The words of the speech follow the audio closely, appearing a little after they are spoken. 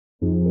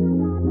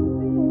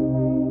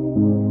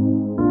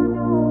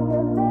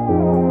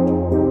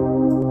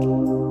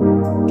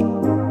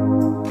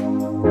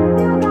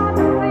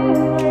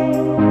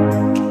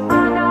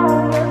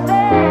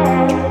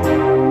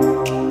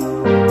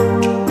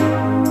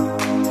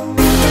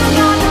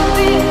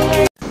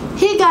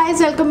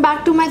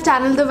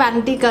channel The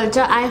Vanity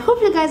Culture. I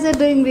hope you guys are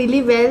doing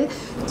really well.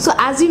 So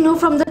as you know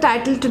from the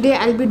title, today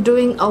I'll be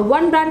doing a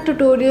one brand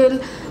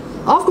tutorial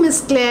of Miss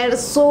CLAIR.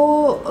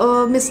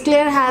 So Miss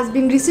CLAIR has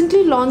been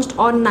recently launched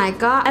on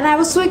Nykaa, and I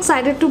was so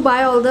excited to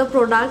buy all the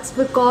products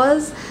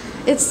because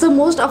it's the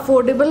most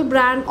affordable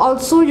brand.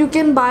 Also, you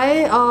can buy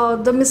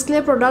the Miss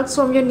CLAIR products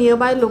from your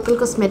nearby local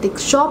cosmetic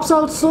shops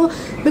also,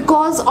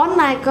 because on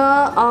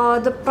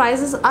Nykaa the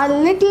prices are a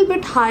little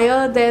bit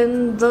higher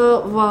than the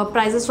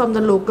prices from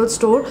the local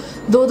store,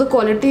 though the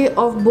quality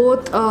of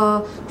both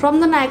from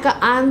the Nykaa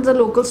and the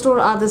local store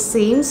are the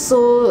same,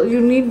 so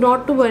you need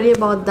not to worry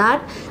about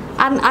that.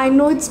 And I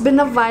know it's been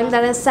a while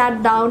that I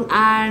sat down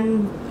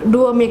and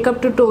do a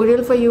makeup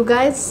tutorial for you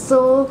guys.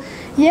 So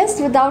yes,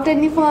 without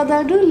any further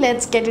ado,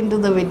 let's get into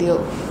the video.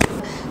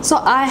 So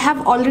I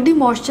have already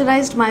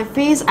moisturized my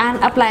face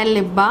and applied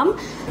lip balm.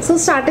 So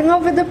starting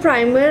off with the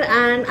primer,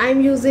 and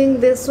I'm using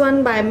this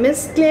one by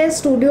Miss CLAIR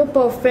Studio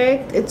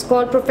Perfect. It's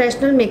called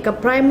Professional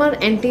Makeup Primer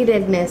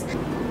Anti-Redness,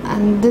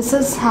 and this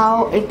is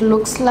how it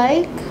looks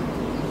like.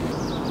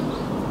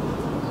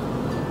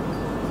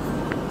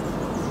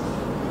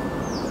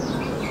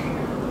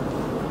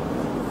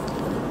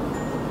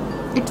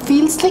 It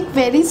feels like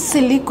very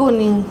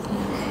silicone-y.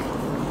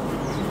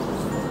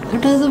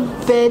 It has a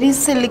very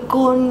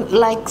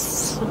silicone-like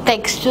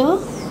texture.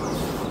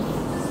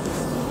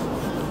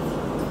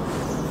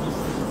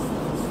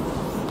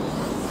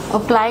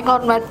 Applying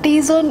on my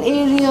T-zone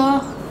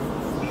area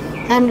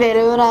and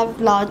wherever I have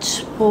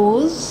large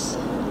pores.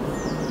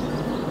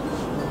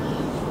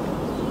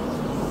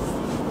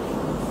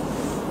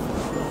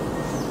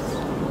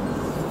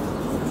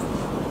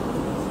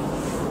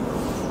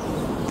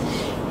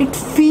 It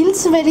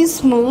feels very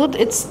smooth.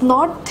 It's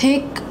not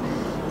thick,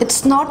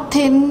 it's not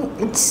thin,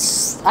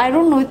 it's, I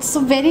don't know, it's a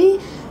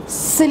very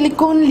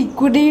silicone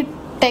liquidy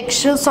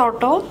texture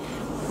sort of.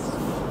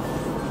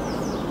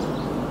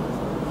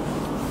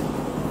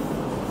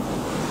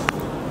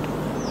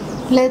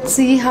 Let's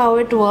see how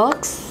it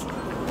works.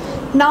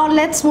 Now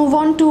let's move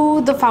on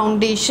to the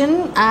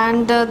foundation,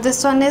 and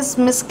this one is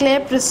Miss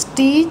CLAIR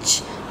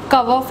Prestige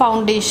Cover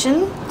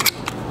Foundation.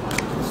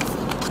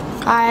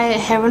 I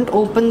haven't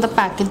opened the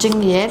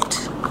packaging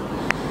yet.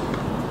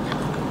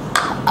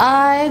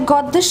 I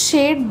got the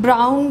shade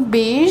brown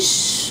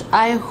beige.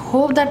 I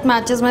hope that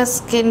matches my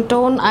skin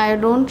tone. I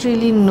don't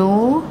really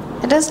know.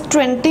 It has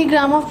 20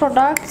 grams of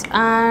products,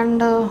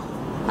 and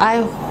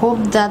I hope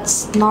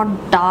that's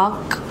not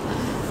dark.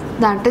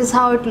 That is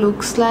how it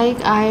looks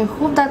like. I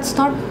hope that's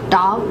not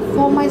dark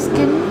for my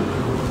skin.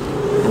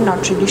 I'm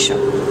not really sure.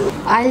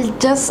 I'll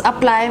just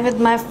apply with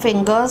my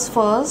fingers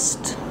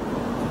first.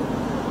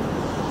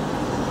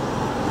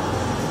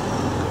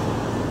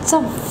 It's a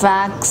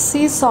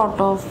waxy sort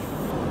of.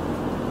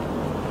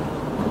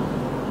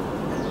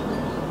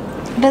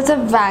 It has a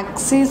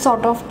waxy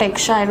sort of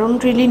texture. I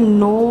don't really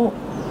know.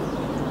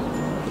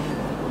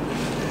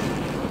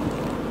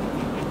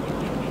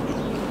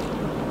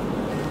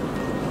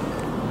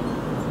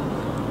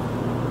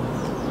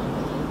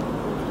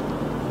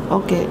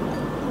 Okay.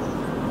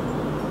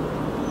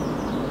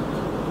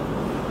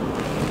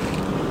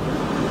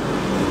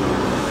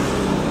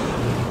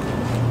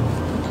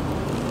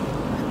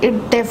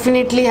 It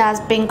definitely has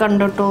pink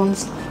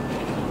undertones.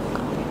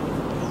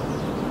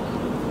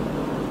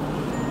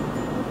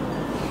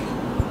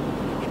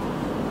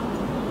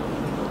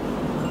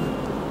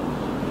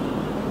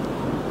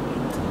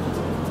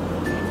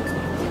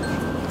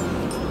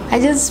 I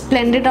just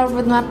blend it out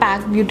with my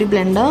PAC Beauty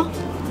Blender.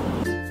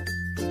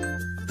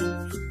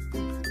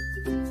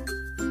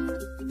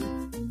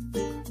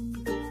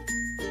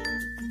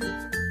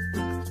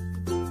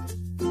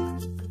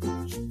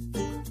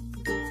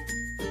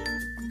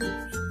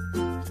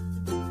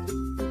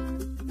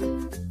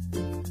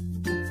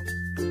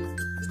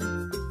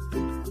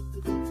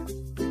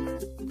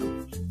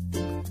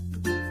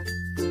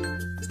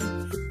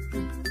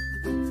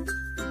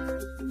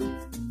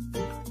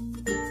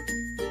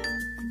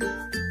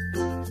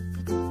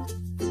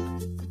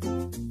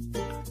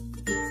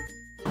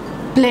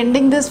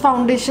 Blending this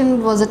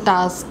foundation was a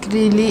task,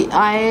 really.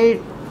 I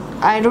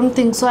don't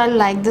think so I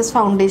like this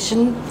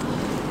foundation.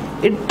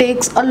 It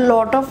takes a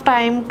lot of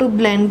time to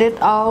blend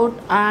it out,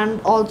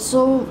 and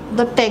also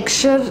the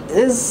texture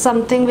is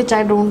something which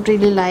I don't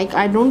really like.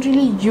 I don't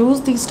really use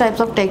these types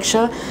of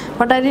texture,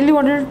 but I really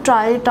wanted to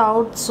try it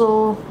out.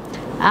 So,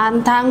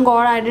 and thank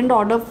God I didn't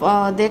order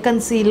their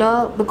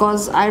concealer,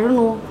 because I don't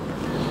know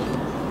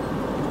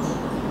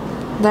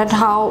that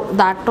how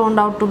that turned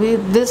out to be.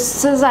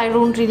 This is, I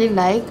don't really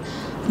like,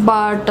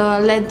 but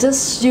let's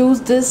just use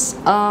this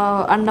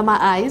under my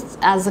eyes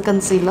as a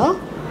concealer.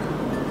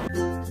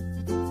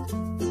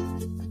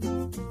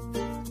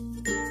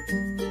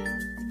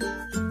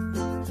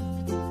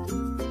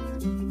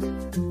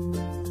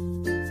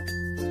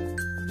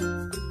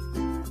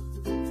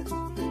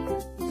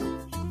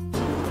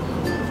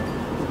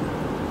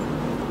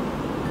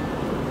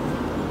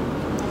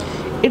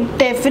 It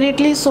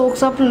definitely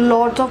soaks up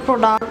lots of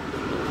product.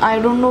 I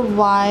don't know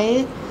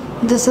why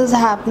this is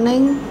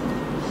happening.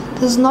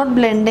 This is not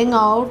blending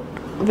out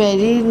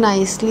very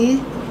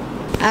nicely.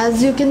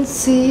 As you can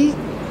see,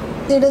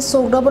 it has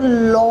soaked up a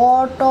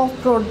lot of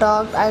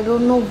product. I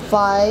don't know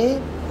why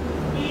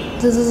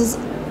this has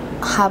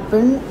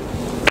happened.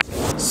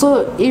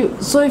 So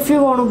if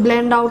you want to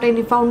blend out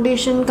any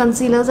foundation,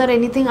 concealers or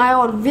anything, I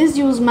always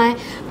use my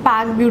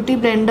Pack Beauty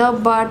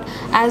blender, but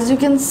as you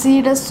can see,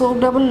 it has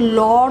soaked up a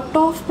lot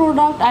of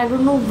product. I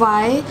don't know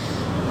why.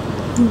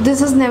 This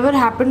has never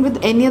happened with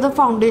any other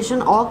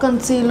foundation or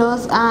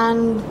concealers,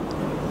 and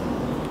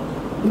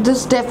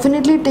this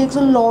definitely takes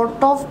a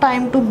lot of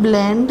time to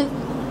blend.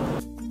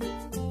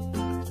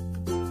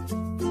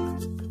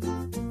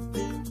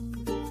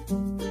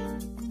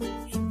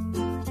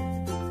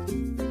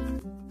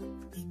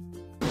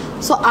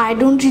 So I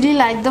don't really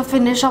like the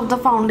finish of the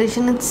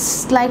foundation. It's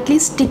slightly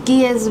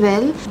sticky as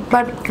well,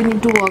 but we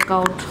need to work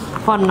out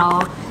for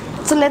now.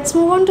 So let's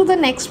move on to the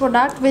next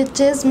product, which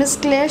is Miss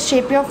Clair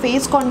Shape Your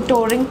Face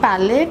Contouring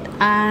Palette,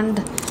 and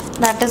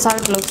that is how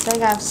it looks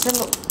like. I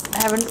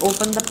haven't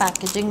opened the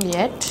packaging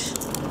yet.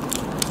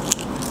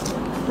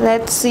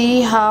 Let's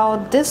see how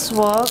this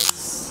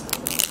works.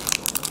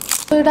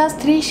 So it has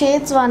 3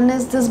 shades. One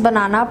is this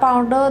banana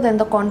powder, then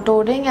the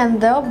contouring, and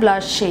the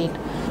blush shade.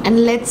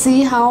 And let's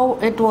see how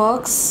it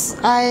works.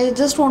 I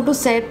just want to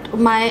set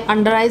my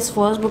under eyes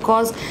first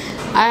because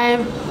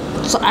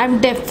I'm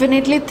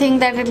definitely think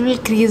that it will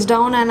crease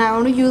down, and I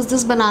want to use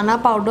this banana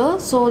powder.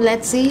 So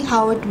let's see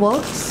how it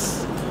works.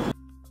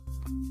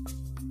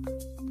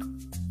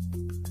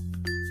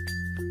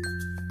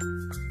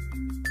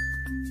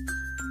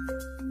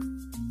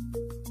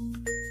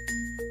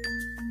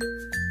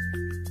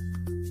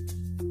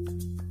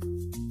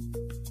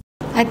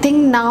 I think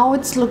now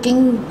it's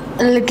looking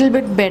a little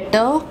bit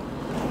better.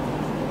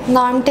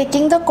 Now I'm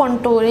taking the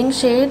contouring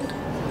shade.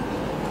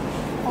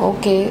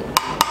 Okay.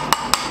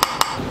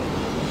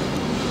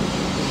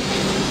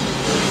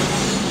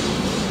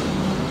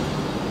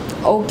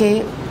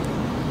 Okay,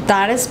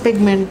 that is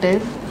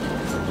pigmented.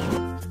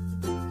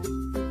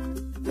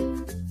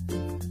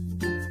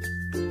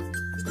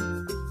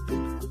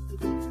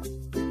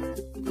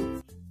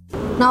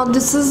 Now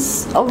this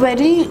is a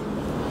very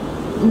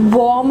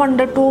warm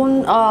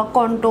undertone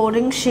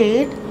contouring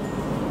shade,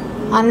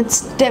 and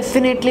it's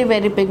definitely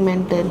very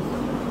pigmented.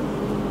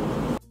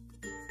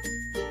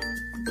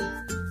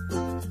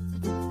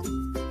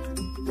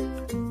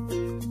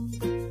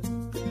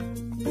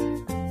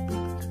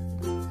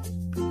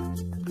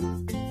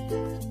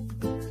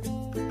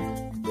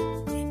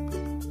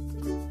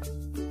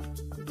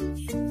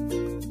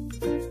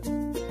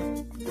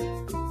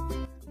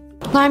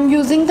 Now I'm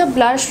using the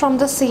blush from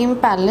the same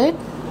palette.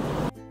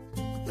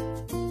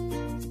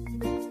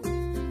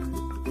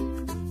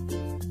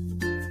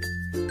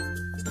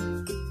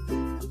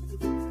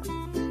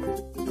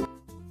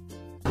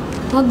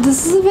 Now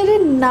this is a very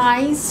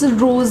nice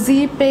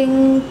rosy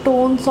pink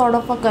tone sort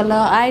of a color.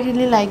 I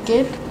really like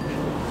it.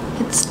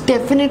 It's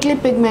definitely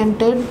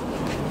pigmented.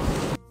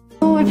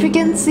 So if you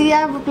can see,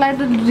 I've applied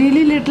a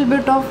really little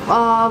bit of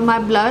my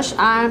blush,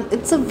 and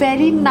it's a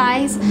very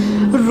nice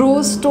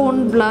rose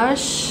tone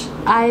blush.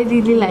 I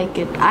really like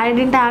it. I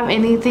didn't have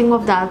anything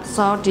of that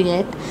sort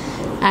yet,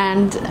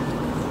 and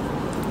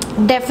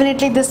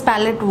definitely this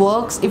palette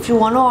works. If you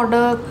want to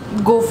order,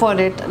 go for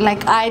it.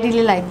 Like, I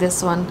really like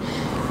this one.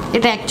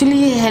 It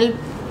actually helped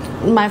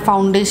my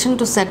foundation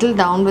to settle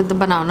down with the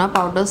banana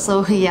powder.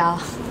 So yeah.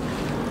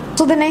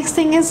 So the next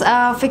thing is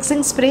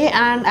fixing spray,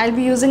 and I'll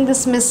be using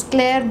this Miss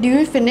Clair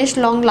Dewy Finish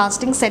Long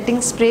Lasting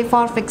Setting Spray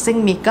for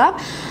fixing makeup.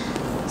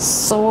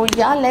 So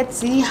yeah, let's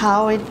see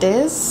how it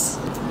is.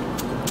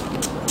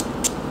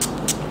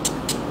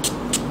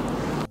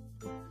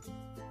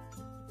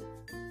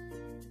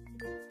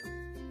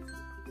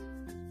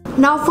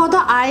 Now for the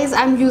eyes,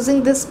 I'm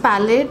using this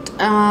palette.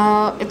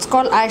 It's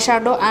called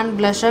Eyeshadow and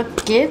Blusher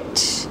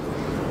Kit.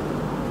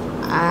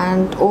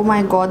 And oh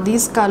my god,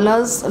 these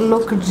colors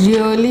look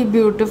really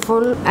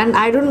beautiful. And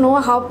I don't know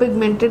how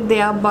pigmented they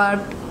are,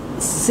 but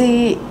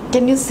see,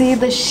 can you see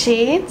the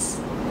shades?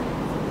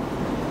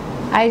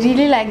 I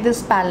really like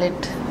this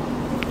palette.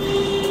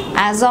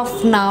 As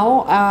of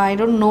now, I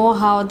don't know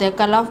how their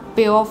color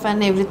payoff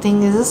and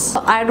everything is.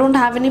 I don't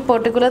have any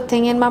particular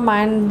thing in my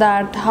mind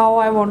that how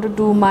I want to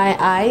do my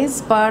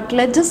eyes, but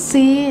let's just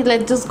see,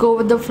 let's just go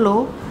with the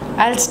flow.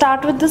 I'll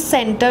start with the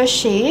center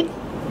shade.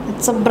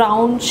 It's a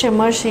brown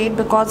shimmer shade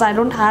because I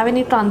don't have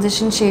any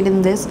transition shade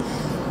in this.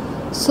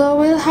 So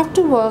we'll have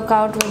to work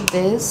out with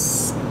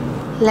this.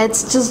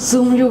 Let's just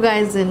zoom you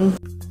guys in.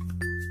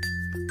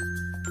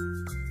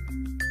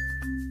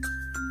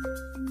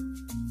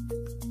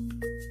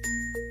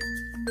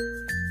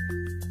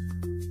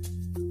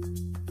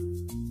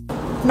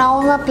 Now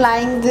I'm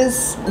applying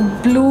this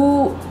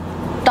blue,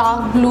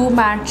 dark blue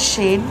matte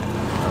shade.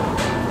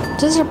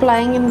 Just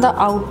applying in the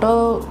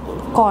outer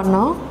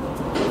corner.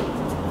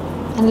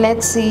 And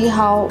let's see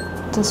how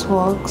this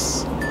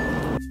works.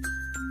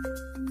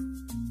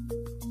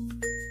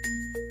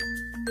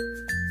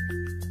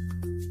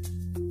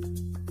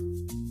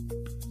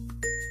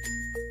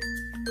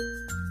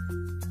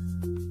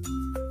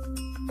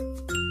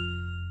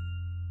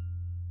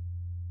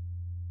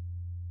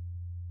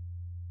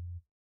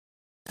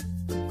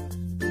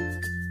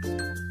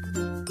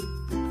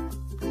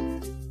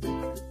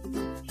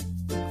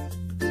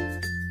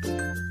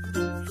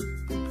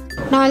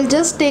 Now I'll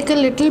just take a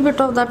little bit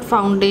of that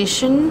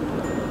foundation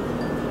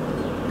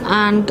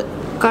and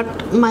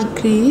cut my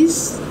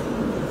crease.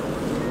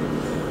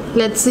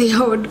 Let's see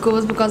how it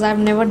goes because I've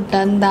never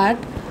done that.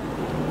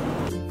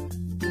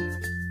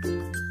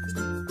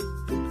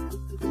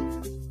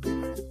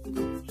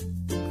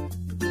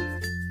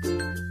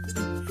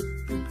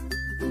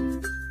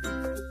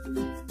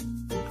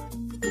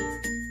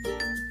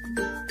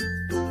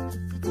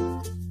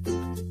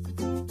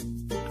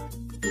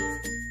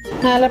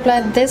 Now I'll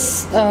apply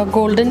this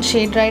golden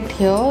shade right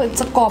here.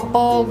 It's a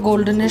copper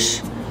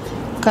goldenish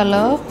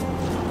color.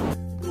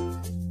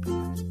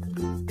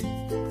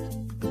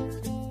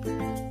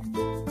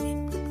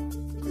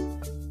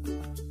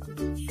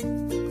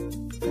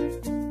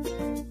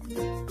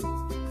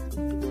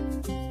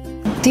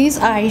 These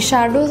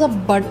eyeshadows are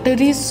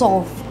buttery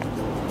soft.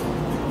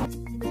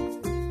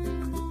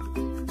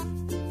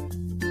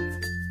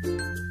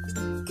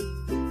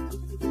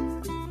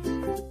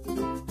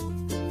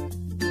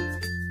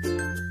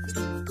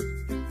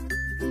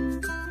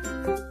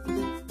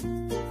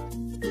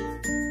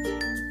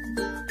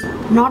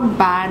 Not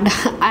bad.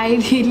 I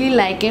really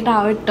like it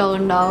how it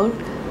turned out.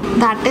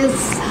 That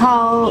is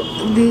how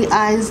the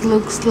eyes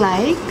looks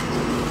like.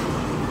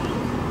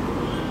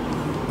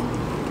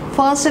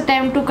 First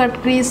attempt to cut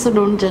crease, so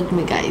don't judge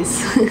me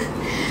guys.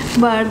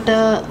 But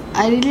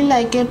I really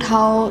like it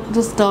how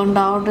this turned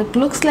out. It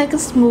looks like a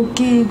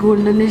smoky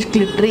goldenish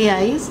glittery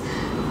eyes.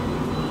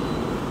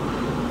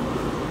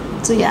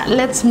 So yeah,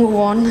 let's move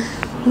on.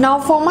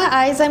 Now for my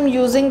eyes I'm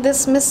using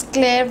this Miss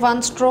Claire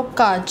one stroke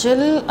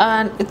kajal,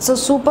 and it's a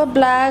super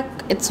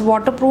black, it's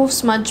waterproof,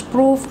 smudge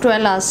proof,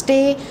 12-hour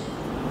stay,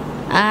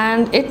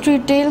 and it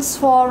retails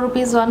for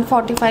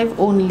 ₹145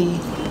 only.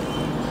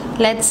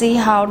 Let's see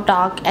how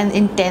dark and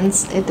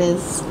intense it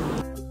is.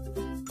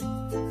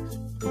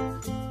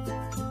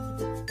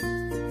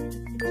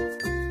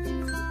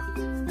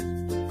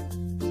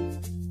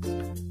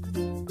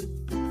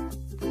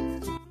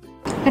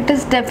 It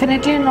is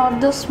definitely not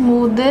the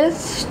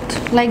smoothest,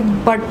 like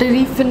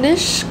buttery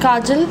finish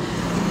kajal,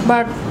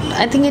 but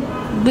I think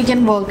we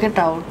can work it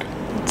out.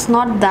 It's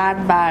not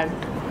that bad.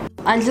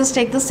 I'll just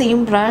take the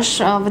same brush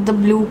with the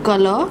blue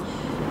color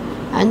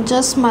and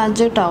just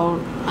smudge it out.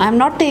 I'm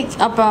not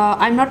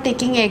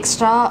taking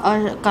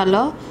extra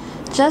color,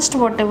 just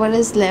whatever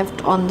is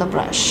left on the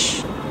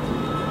brush.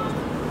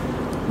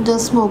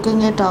 Just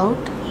smoking it out.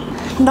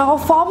 Now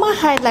for my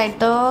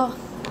highlighter,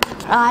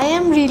 I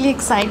am really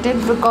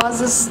excited because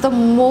this is the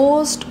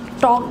most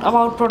talked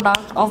about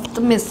product of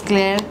the Miss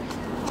Claire,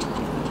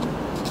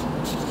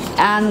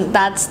 and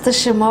that's the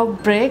shimmer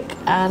brick.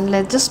 And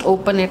let's just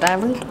open it. I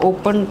haven't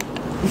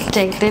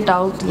checked it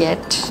out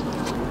yet.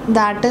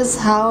 That is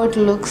how it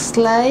looks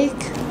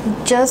like.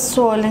 Just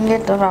swirling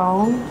it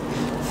around.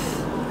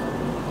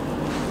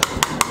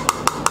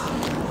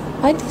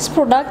 These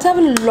products have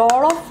a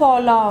lot of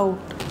fallout.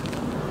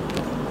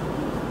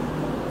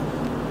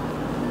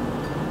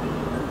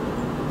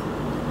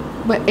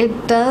 But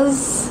it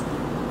does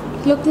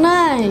look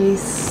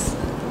nice.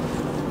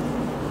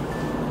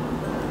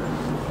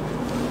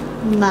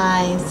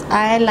 Nice.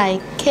 I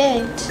like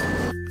it.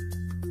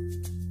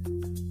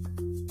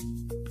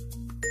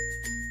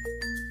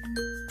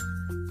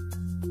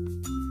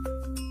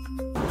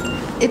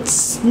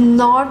 It's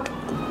not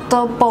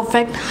the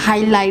perfect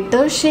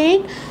highlighter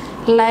shade,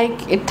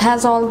 like it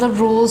has all the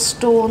rose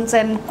tones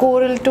and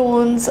coral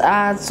tones,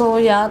 so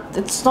yeah,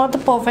 it's not the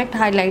perfect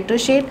highlighter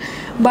shade.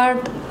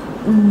 But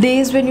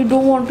days when you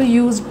don't want to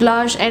use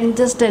blush and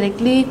just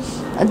directly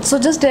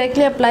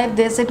apply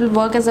this, it will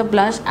work as a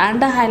blush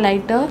and a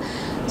highlighter.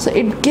 So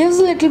it gives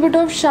a little bit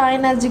of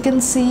shine, as you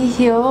can see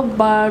here,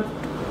 but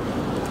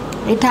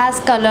it has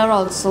color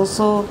also.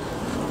 So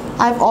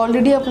I've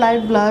already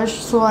applied blush,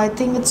 so I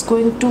think it's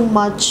going too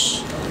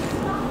much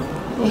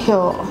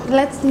here.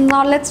 Let's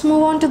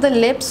move on to the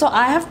lips. So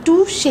I have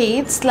two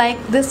shades,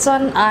 like this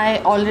one I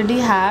already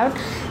have.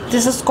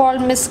 This is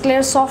called Miss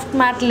Claire Soft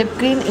Matte Lip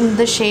Cream in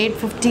the shade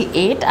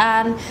 58,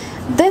 and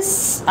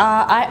this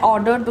I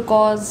ordered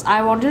because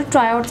I wanted to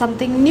try out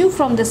something new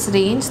from this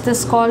range.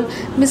 This is called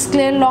Miss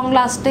Claire Long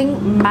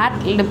Lasting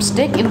Matte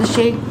Lipstick in the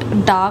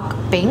shade Dark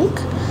Pink.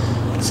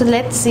 So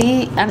let's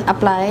see and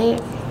apply,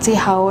 see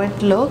how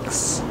it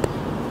looks.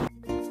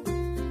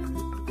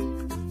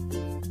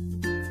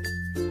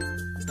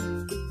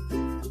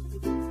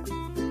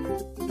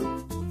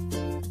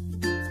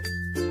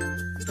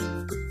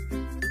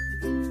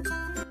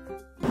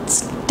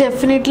 It's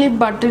definitely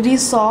buttery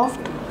soft.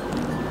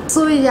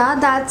 So yeah,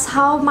 that's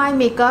how my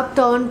makeup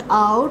turned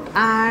out,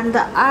 and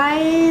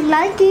I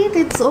like it.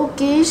 It's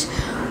okay-ish,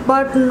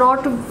 but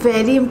not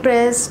very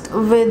impressed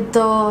with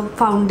the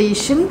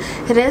foundation.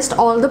 Rest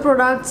all the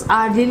products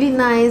are really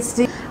nice,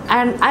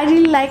 and I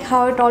really like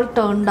how it all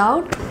turned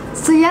out.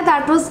 So yeah,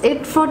 that was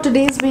it for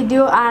today's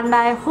video, and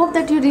I hope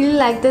that you really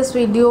like this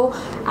video.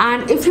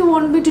 And if you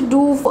want me to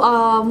do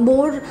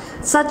more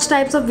such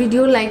types of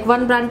video like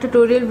one brand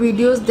tutorial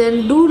videos,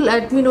 then do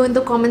let me know in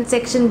the comment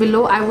section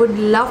below. I would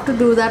love to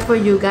do that for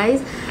you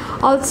guys.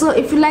 Also,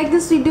 if you like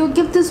this video,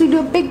 give this video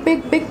a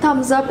big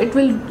thumbs up. It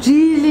will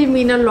really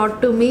mean a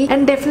lot to me.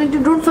 And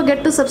definitely don't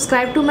forget to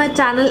subscribe to my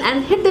channel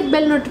and hit that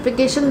bell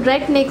notification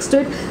right next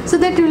to it so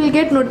that you will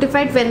get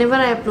notified whenever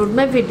I upload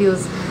my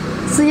videos.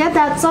 So yeah,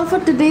 that's all for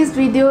today's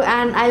video,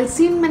 and I'll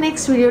see you in my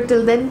next video.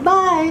 Till then,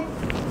 bye.